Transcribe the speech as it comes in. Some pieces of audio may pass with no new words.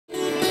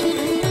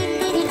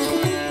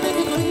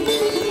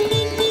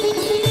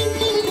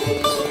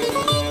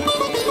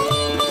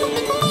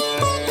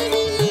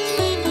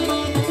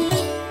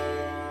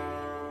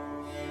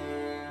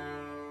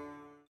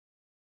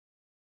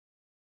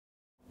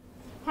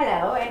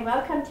Hello and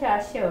welcome to our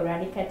show,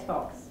 Radhika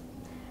Talks.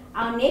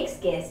 Our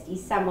next guest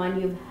is someone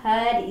you've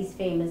heard his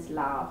famous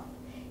laugh.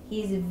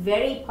 He's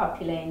very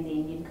popular in the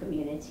Indian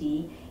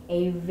community,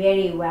 a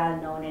very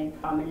well-known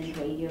and prominent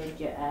radio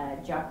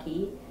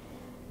jockey,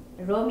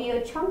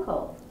 Romeo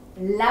Chonco,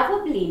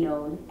 lovably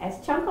known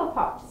as Chonco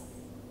Pops.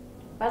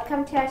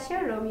 Welcome to our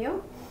show,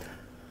 Romeo.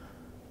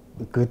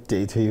 Good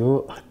day to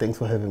you. Thanks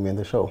for having me on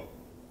the show.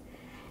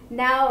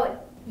 Now,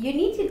 you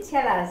need to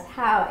tell us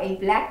how a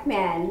black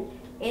man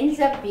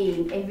ends up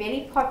being a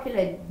very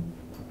popular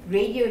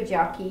radio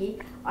jockey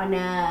on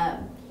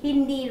a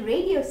Hindi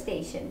radio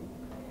station.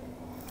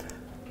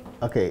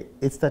 Okay,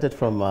 it started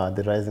from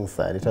the rising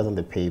side. It was on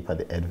the paper,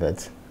 the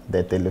advert,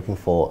 that they're looking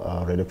for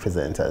radio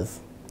presenters.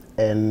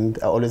 And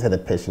I always had a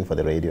passion for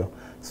the radio,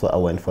 so I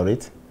went for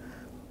it.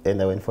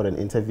 And I went for an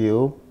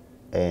interview,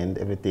 and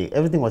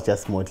everything was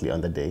just smoothly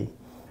on the day.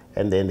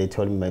 And then they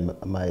told me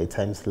my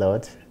time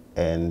slot,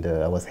 and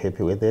I was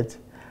happy with it.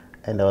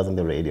 And I was on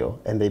the radio.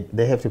 And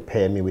they have to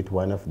pair me with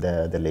one of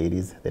the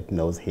ladies that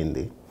knows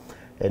Hindi.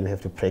 And we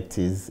have to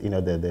practice, you know,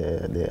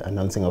 the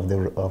announcing of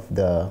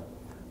the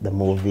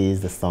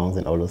movies, the songs,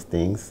 and all those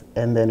things.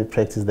 And then we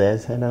practiced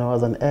that, and then I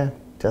was on air,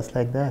 just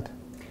like that.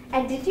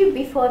 And did you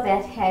before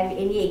that have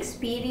any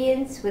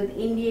experience with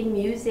Indian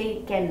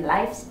music and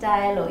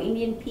lifestyle, or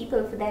Indian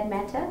people for that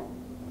matter?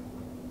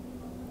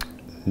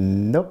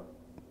 Nope,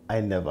 I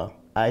never.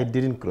 I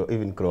didn't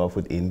even grow up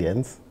with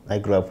Indians. I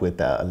grew up with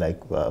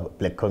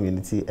black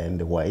community and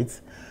the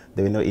whites.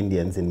 There were no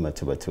Indians in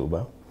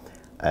Matuba.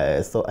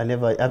 So I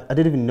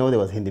didn't even know there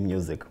was Hindi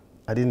music.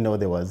 I didn't know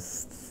there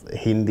was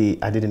Hindi.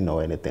 I didn't know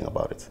anything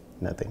about it,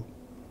 nothing.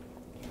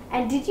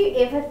 And did you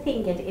ever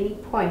think at any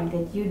point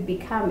that you'd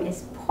become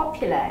as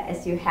popular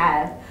as you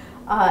have,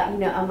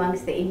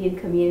 amongst the Indian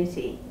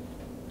community?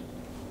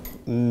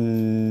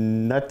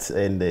 Not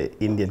in the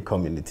Indian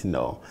community,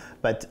 no.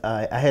 But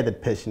I had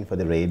that passion for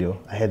the radio.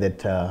 I had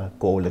that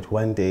goal that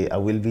one day I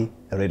will be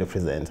a radio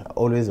presenter. I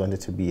always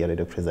wanted to be a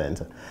radio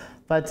presenter,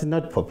 but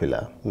not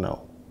popular,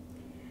 no.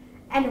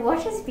 And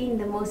what has been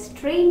the most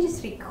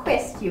strangest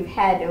request you've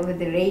had over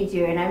the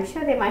radio? And I'm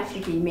sure there must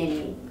be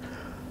many.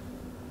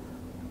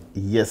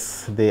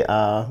 Yes, there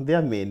are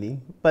many,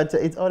 but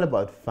it's all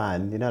about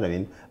fun, you know what I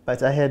mean?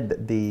 But I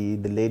had the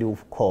lady who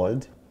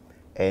called,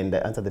 and I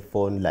answered the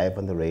phone live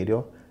on the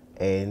radio,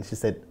 and she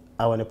said,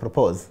 I want to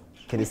propose.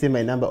 Can you see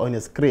my number on your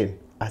screen?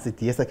 I said,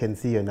 yes, I can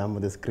see your number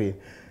on the screen.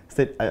 She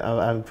said,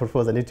 I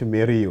propose, I need to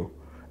marry you.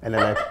 And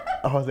I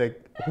was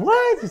like,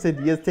 what? She said,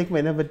 yes, take my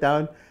number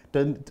down.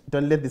 Don't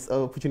let this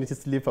opportunity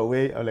slip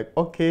away. I'm like,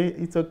 okay,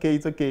 it's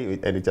okay.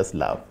 And it just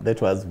laughed. That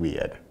was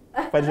weird,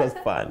 but it was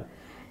fun.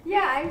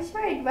 Yeah, I'm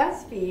sure it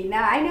must be.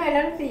 Now, I know a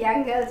lot of the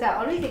young girls are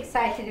always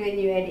excited when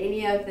you're at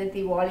any of the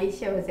Diwali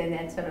shows and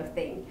that sort of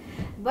thing.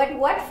 But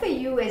what for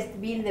you has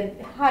been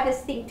the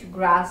hardest thing to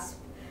grasp,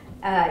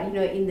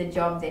 in the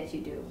job that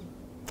you do?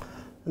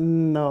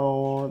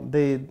 No,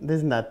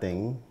 there's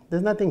nothing.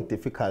 There's nothing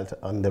difficult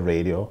on the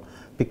radio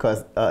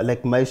because,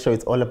 like my show,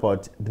 it's all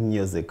about the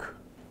music.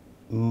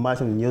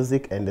 Much of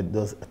music and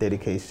those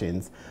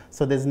dedications.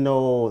 So there's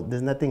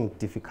nothing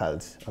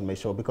difficult on my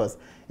show because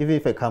even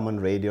if I come on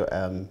radio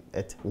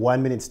at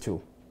 1 minute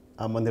to,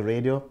 I'm on the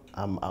radio,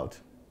 I'm out.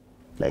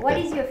 Like what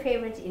is your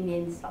favorite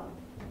Indian song?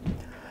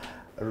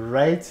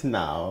 Right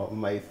now,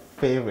 my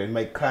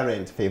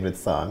current favorite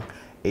song,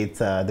 it's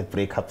the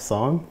breakup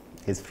song.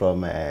 It's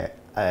from I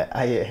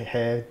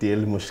Hai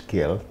Dil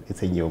Mushkil.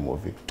 It's a new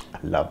movie. I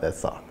love that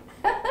song.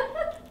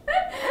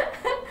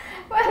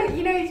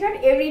 It's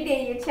not every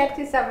day you chat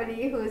to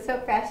somebody who is so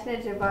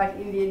passionate about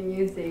Indian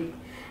music.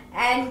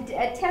 And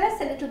tell us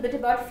a little bit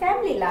about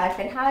family life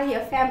and how your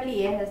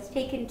family has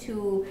taken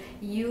to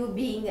you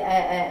being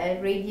a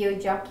radio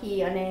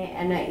jockey on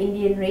an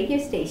Indian radio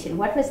station.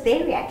 What was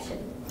their reaction?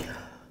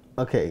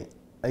 Okay,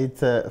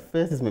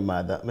 first is my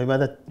mother. My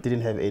mother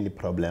didn't have any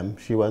problem.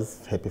 She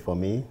was happy for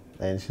me,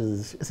 and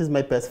she's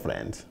my best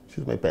friend.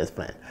 She's my best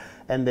friend.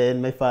 And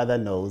then my father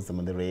knows I'm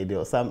on the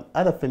radio. Some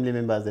other family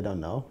members, they don't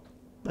know.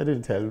 I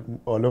didn't tell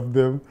all of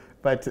them,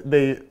 but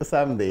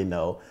some they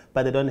know,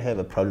 but they don't have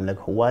a problem.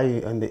 Like, why are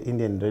you on the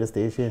Indian radio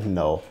station?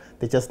 No,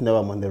 they just know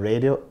I'm on the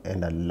radio,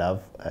 and I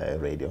love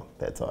radio.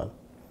 That's all.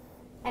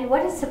 And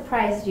what has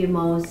surprised you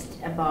most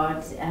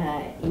about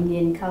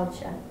Indian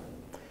culture?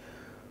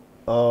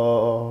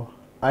 Oh,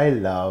 I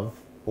love,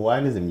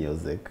 one is the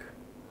music,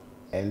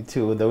 and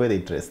two, the way they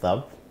dress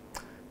up,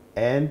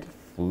 and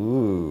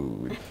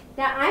food.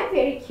 Now, I'm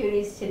very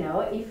curious to know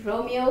if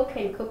Romeo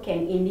can cook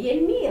an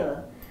Indian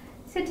meal.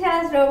 So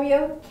tell us,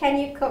 Romeo, can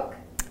you cook?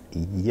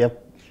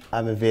 Yep,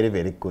 I'm a very,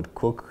 very good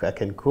cook. I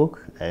can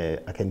cook,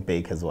 I can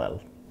bake as well,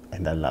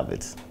 and I love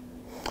it.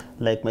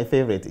 Like my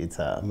favorite, it's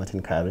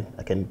mutton curry.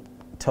 I can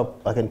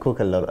cook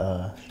a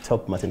lot,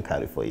 top mutton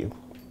curry for you.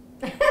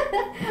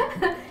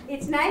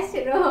 It's nice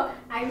to know.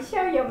 I'm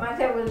sure your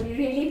mother will be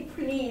really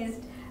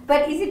pleased.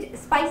 But is it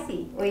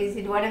spicy or is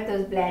it one of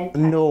those bland types?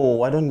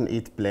 No, I don't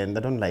eat bland.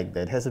 I don't like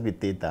that. It has to be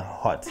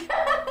hot.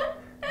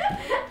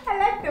 I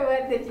like the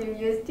word that you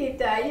used,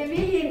 Tita. You're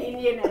really an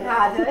Indian at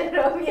heart,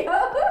 Romeo.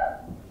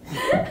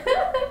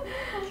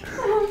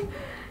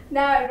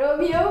 Now,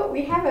 Romeo,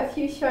 we have a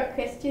few short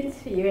questions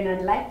for you, and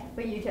I'd like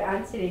for you to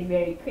answer it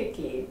very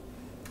quickly.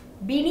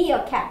 Beanie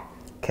or cap?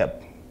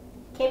 Cap.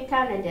 Cape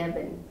Town or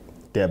Durban?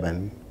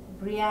 Durban.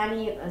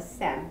 Biryani or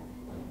Sam?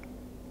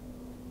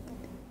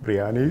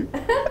 Biryani.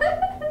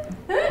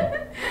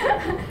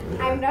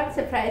 I'm not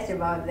surprised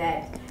about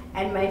that.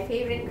 And my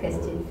favorite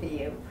question for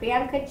you,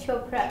 Priyanka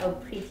Chopra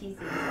or Preeti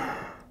Zinta?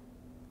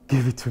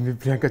 Give it to me,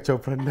 Priyanka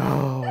Chopra.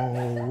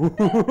 No.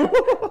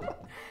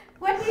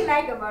 What do you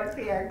like about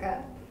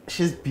Priyanka?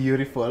 She's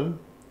beautiful.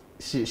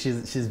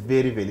 She's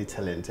very, very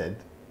talented.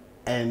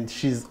 And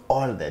she's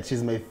all that.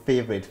 She's my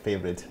favorite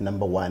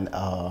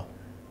 #1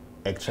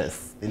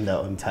 actress in the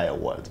entire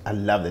world. I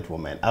love that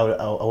woman. I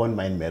won't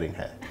mind marrying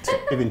her,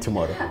 even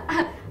tomorrow.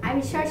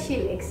 I'm sure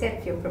she'll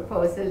accept your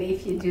proposal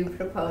if you do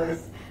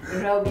propose.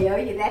 Romeo,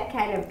 you're that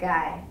kind of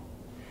guy.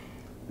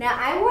 Now,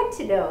 I want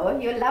to know,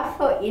 your love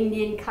for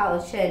Indian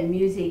culture and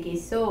music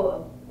is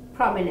so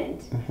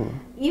prominent.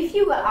 If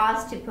you were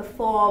asked to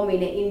perform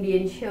in an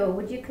Indian show,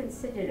 would you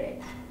consider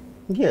it?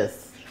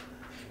 Yes,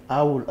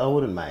 I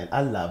wouldn't mind.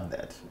 I love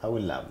that. I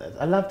would love that.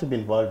 I love to be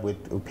involved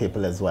with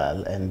people as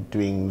well and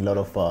doing a lot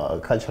of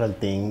cultural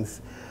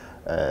things,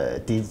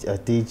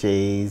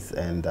 DJs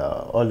and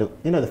all the,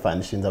 the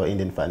functions, our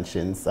Indian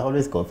functions. I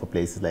always go for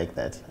places like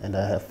that and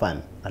I have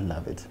fun. I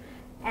love it.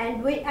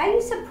 And are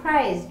you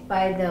surprised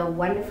by the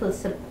wonderful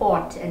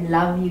support and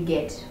love you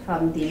get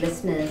from the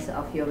listeners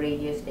of your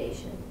radio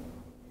station?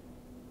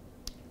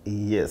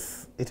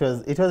 Yes, it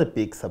was a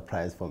big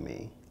surprise for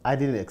me. I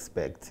didn't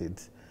expect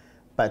it,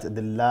 but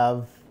the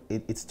love,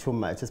 it's too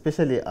much,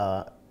 especially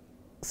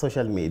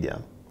social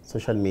media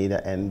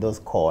and those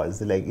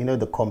calls, like,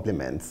 the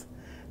compliments,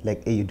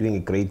 like, hey, you're doing a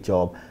great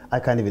job.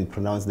 I can't even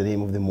pronounce the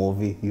name of the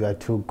movie. You are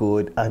too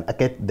good. I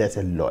get that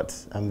a lot.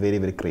 I'm very,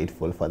 very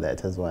grateful for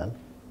that as well.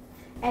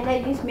 And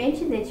I just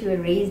mentioned that you were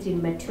raised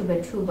in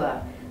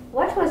Matuba.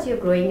 What was your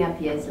growing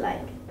up years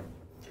like?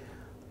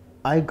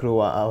 I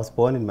was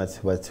born in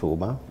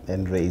Matuba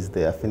and raised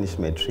there. I finished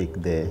matric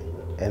there.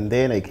 And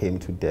then I came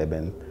to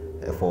Durban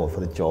for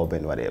the job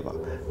and whatever.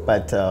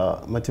 But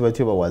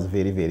Matuba was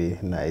very, very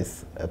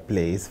nice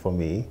place for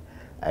me.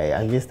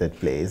 I miss that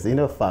place.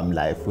 Farm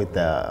life with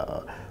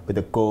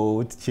the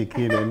goats,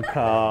 chicken and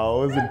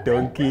cows and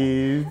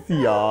donkeys.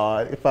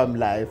 Yeah, farm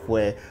life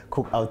where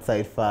cook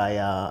outside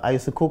fire. I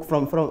used to cook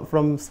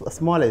from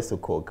small. I used to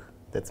cook.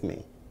 That's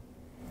me.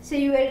 So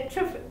you were a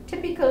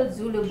typical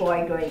Zulu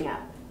boy growing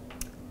up?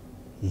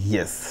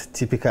 Yes,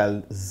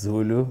 typical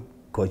Zulu,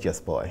 gorgeous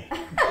boy.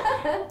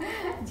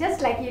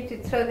 Just like you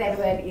to throw that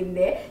word in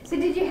there. So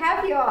did you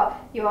have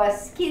your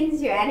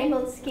skins, your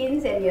animal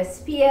skins and your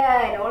spear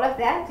and all of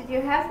that? Did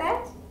you have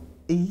that?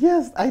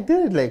 Yes, I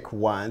did it like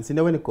once,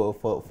 when you go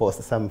for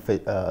some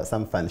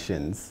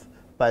functions.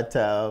 But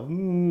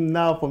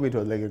now for me it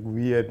was like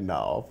weird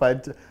now.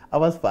 But I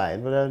was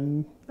fine, but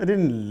I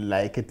didn't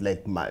like it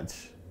like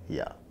much,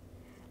 yeah.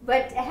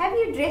 But have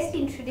you dressed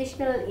in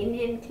traditional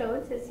Indian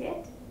clothes as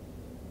yet?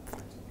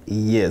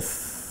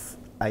 Yes,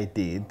 I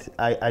did.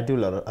 I do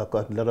I've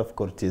got a lot of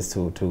kurtis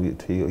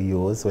to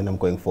use when I'm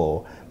going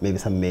for maybe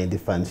some mehndi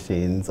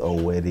functions or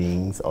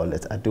weddings, all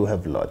that. I do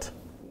have a lot.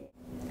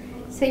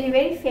 So you're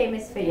very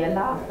famous for your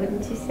laugh,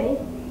 wouldn't you say?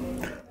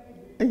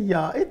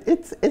 Yeah,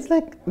 it's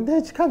like,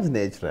 it comes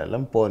natural.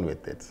 I'm born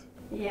with it.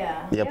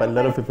 Yeah. Yeah, but a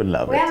lot of people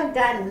love it. Well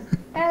done.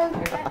 Well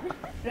done.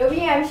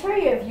 Romeo, I'm sure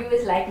your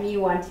viewers like me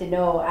want to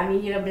know. I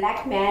mean, you're a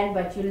black man,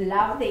 but you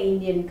love the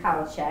Indian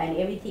culture and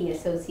everything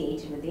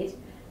associated with it.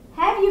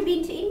 Have you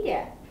been to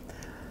India?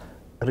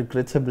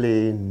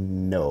 Regrettably,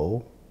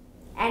 no.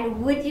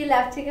 And would you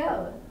love to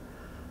go?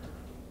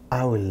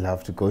 I would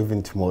love to go.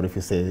 Even tomorrow, if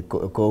you say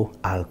go,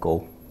 I'll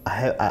go.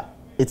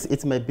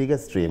 It's my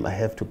biggest dream. I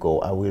have to go.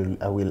 I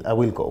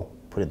will go.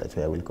 Put it that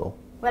way. I will go.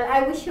 Well,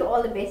 I wish you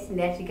all the best in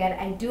that regard.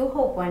 I do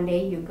hope one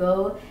day you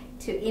go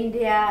to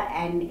India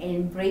and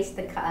embrace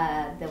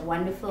the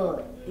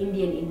wonderful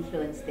Indian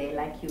influence there,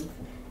 like you've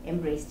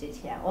embraced it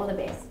here. All the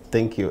best.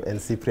 Thank you, and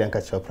see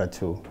Priyanka Chopra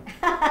too.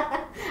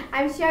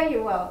 I'm sure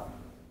you will.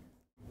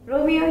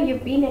 Romeo,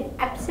 you've been an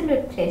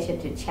absolute pleasure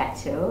to chat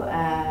to.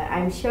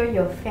 I'm sure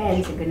your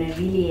fans are going to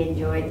really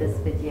enjoy this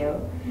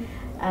video.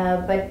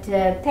 But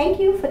thank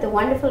you for the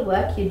wonderful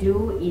work you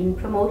do in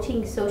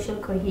promoting social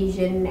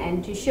cohesion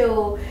and to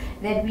show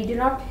that we do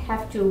not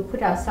have to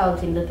put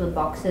ourselves in little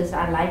boxes.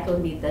 I like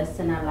only this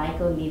and I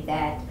like only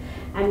that.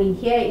 I mean,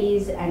 here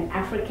is an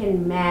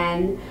African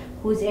man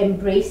who's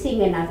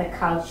embracing another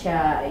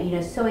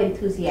culture, so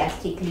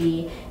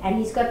enthusiastically, and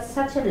he's got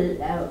such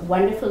a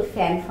wonderful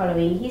fan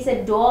following. He's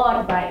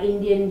adored by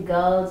Indian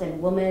girls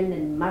and women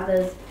and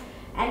mothers.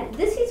 And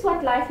this is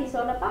what life is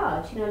all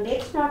about.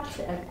 Let's not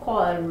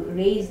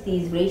raise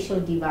these racial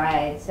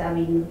divides. I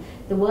mean,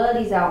 the world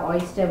is our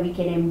oyster. We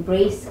can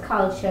embrace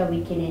culture.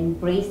 We can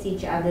embrace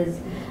each other's,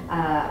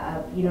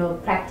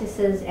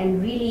 practices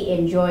and really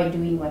enjoy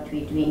doing what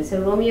we're doing. So,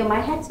 Romeo, my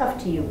hat's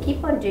off to you.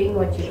 Keep on doing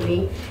what you're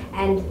doing,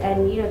 and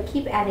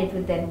keep at it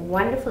with that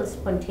wonderful,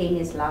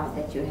 spontaneous laugh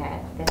that you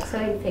have. That's so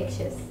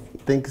infectious.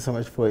 Thank you so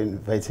much for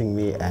inviting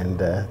me, and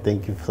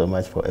thank you so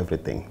much for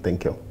everything.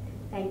 Thank you.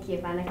 Thank you,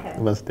 Vanaka.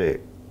 Namaste.